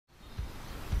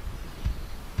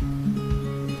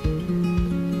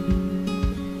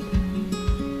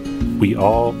We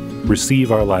all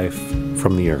receive our life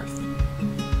from the earth.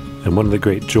 And one of the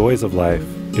great joys of life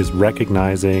is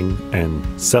recognizing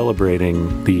and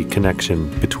celebrating the connection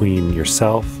between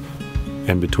yourself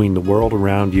and between the world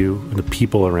around you and the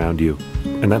people around you.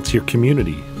 And that's your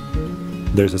community.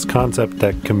 There's this concept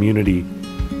that community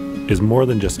is more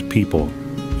than just people.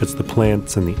 It's the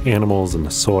plants and the animals and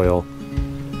the soil,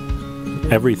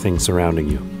 everything surrounding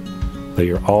you, that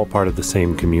you're all part of the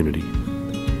same community.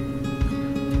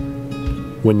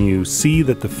 When you see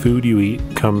that the food you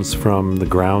eat comes from the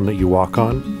ground that you walk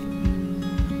on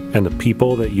and the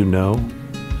people that you know,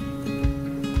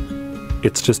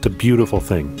 it's just a beautiful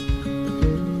thing.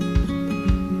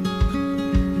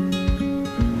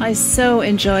 I so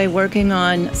enjoy working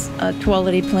on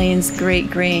Tuality Plains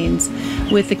Great Grains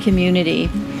with the community.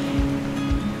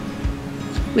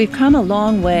 We've come a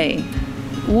long way.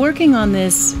 Working on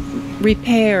this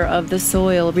repair of the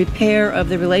soil, repair of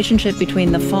the relationship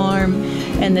between the farm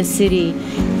and the city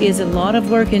is a lot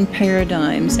of work in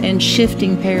paradigms and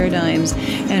shifting paradigms,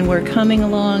 and we're coming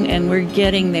along and we're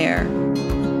getting there.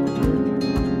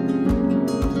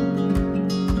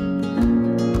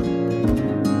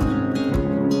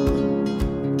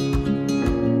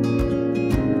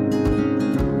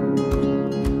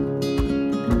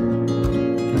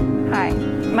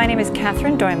 My name is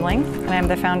Catherine Doimling, and I'm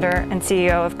the founder and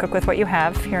CEO of Cook With What You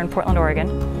Have here in Portland, Oregon.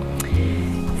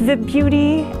 The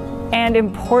beauty and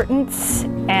importance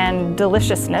and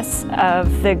deliciousness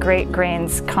of the Great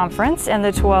Grains Conference and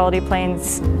the Tuality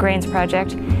Plains Grains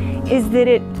Project is that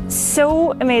it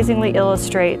so amazingly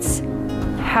illustrates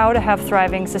how to have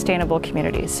thriving, sustainable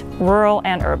communities, rural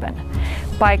and urban,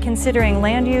 by considering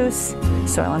land use,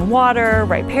 soil and water,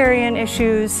 riparian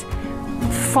issues,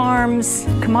 farms,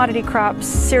 commodity crops,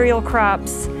 cereal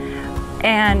crops,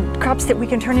 and crops that we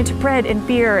can turn into bread and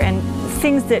beer and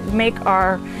things that make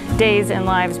our days and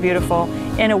lives beautiful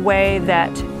in a way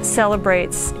that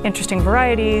celebrates interesting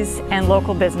varieties and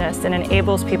local business and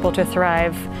enables people to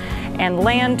thrive and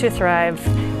land to thrive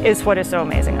is what is so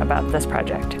amazing about this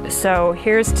project. So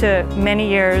here's to many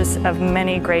years of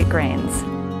many great grains.